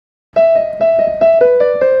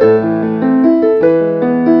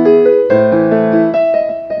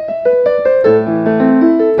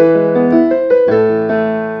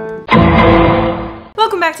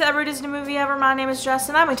ever. My name is Jess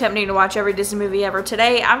and I'm attempting to watch every Disney movie ever.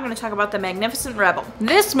 Today, I'm going to talk about The Magnificent Rebel.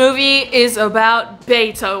 This movie is about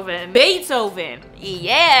Beethoven. Beethoven!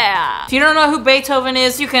 Yeah! If you don't know who Beethoven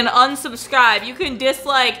is, you can unsubscribe, you can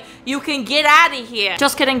dislike, you can get out of here.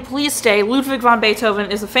 Just kidding, please stay. Ludwig van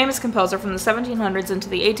Beethoven is a famous composer from the 1700s into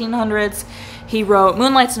the 1800s. He wrote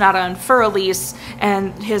Moonlight Sonata and Für Elise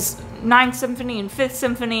and his 9th Symphony and 5th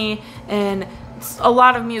Symphony and a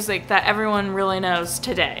lot of music that everyone really knows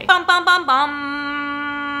today. Bum bum bum bum.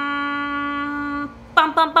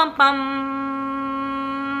 Bum bum bum bum.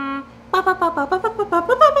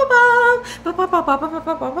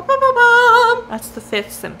 That's the 5th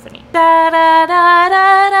Symphony.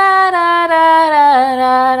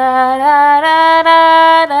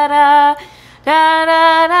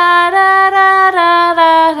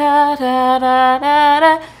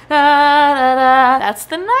 That's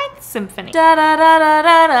the 9th Symphony.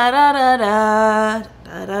 That's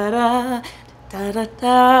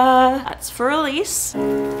Für Elise.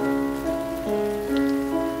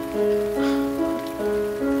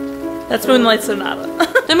 That's Moonlight Sonata.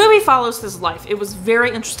 The movie follows his life. It was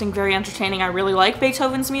very interesting, very entertaining. I really like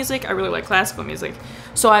Beethoven's music. I really like classical music.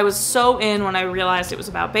 So I was so in when I realized it was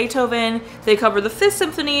about Beethoven. They cover the 5th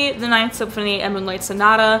Symphony, the 9th Symphony, and Moonlight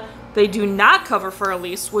Sonata. They do not cover Für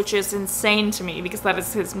Elise, which is insane to me because that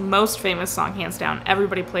is his most famous song, hands down.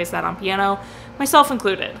 Everybody plays that on piano, myself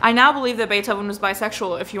included. I now believe that Beethoven was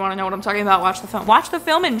bisexual. If you want to know what I'm talking about, watch the film. Watch the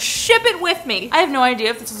film and ship it with me! I have no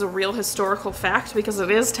idea if this is a real historical fact because it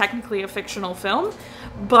is technically a fictional film,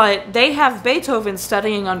 but they have Beethoven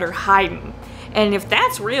studying under Haydn. And if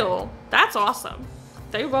that's real, that's awesome.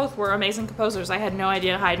 They both were amazing composers. I had no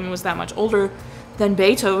idea Haydn was that much older than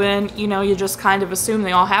Beethoven. You know, you just kind of assume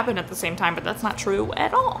they all happened at the same time, but that's not true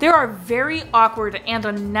at all. There are very awkward and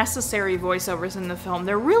unnecessary voiceovers in the film.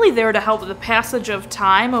 They're really there to help the passage of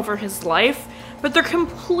time over his life, but they're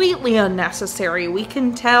completely unnecessary. We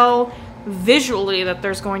can tell visually that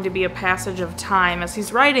there's going to be a passage of time as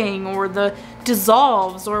he's writing, or the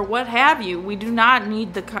dissolves, or what have you. We do not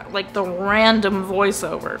need the random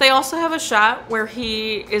voiceover. They also have a shot where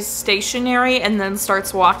he is stationary and then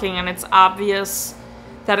starts walking, and it's obvious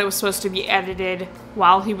that it was supposed to be edited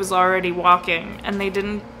while he was already walking, and they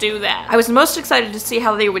didn't do that. I was most excited to see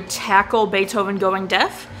how they would tackle Beethoven going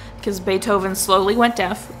deaf, because Beethoven slowly went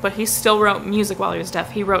deaf, but he still wrote music while he was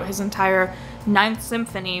deaf. He wrote his entire 9th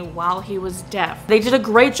Symphony while he was deaf. They did a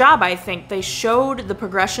great job, I think. They showed the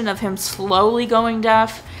progression of him slowly going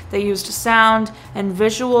deaf. They used sound and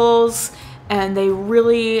visuals, and they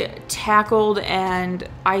really tackled and,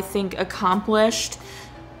 I think, accomplished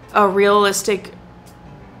a realistic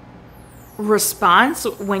response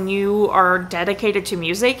when you are dedicated to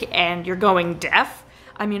music and you're going deaf.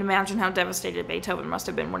 I mean, imagine how devastated Beethoven must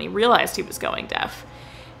have been when he realized he was going deaf.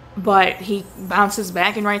 But he bounces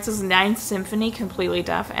back and writes his 9th Symphony completely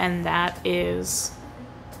deaf, and that is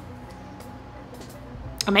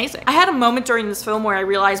amazing. I had a moment during this film where I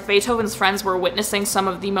realized Beethoven's friends were witnessing some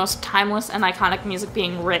of the most timeless and iconic music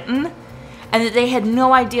being written, and that they had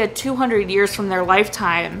no idea 200 years from their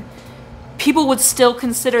lifetime, people would still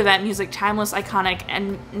consider that music timeless, iconic,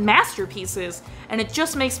 and masterpieces. And it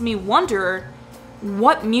just makes me wonder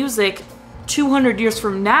what music 200 years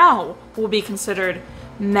from now will be considered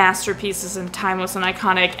masterpieces and timeless and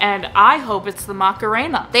iconic, and I hope it's the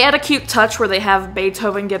Macarena. They had a cute touch where they have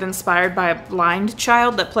Beethoven get inspired by a blind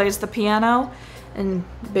child that plays the piano, and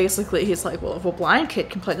basically he's like, well, if a blind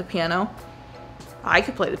kid can play the piano, I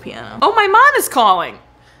could play the piano. Oh, my mom is calling!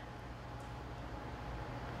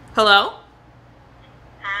 Hello?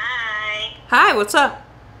 Hi. Hi, what's up?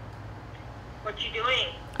 What you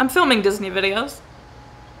doing? I'm filming Disney videos.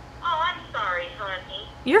 Oh, I'm sorry, honey.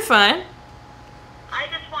 You're fine. I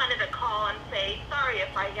just wanted to call and say sorry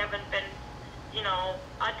if I haven't been, you know,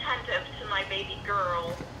 attentive to my baby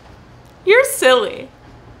girl. You're silly.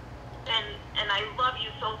 And I love you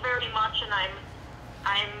so very much, and I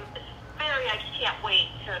can't wait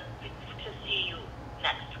to see you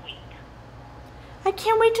next week. I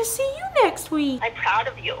can't wait to see you next week. I'm proud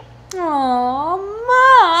of you. Aw,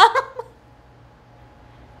 Mom.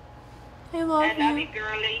 I love you. I love you,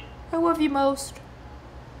 girlie. I love you most.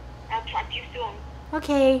 I'll talk to you soon.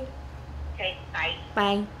 Okay. Okay, bye.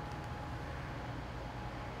 Bye.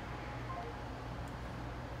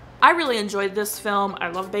 I really enjoyed this film. I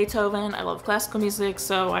love Beethoven, I love classical music,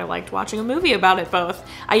 so I liked watching a movie about it both.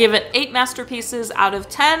 I give it 8 masterpieces out of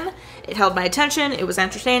 10. It held my attention, it was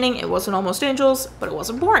entertaining, it wasn't Almost Angels, but it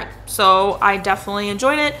wasn't boring. So I definitely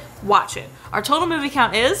enjoyed it. Watch it. Our total movie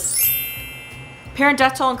count is Parent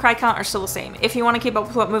death toll and cry count are still the same. If you want to keep up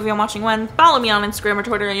with what movie I'm watching when, follow me on Instagram or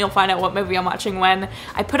Twitter and you'll find out what movie I'm watching when.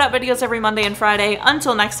 I put up videos every Monday and Friday.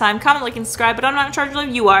 Until next time, comment, like, and subscribe, but I'm not in charge of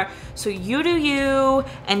life, you are. So you do you,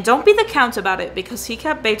 and don't be the count about it, because he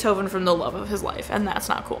kept Beethoven from the love of his life, and that's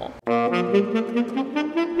not cool.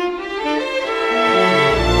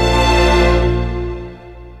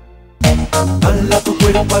 Dala tu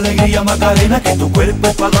cuerpo alegría Macarena, que tu cuerpo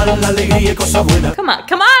es para dar la alegría y cosas buenas. Come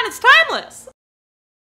on, it's time!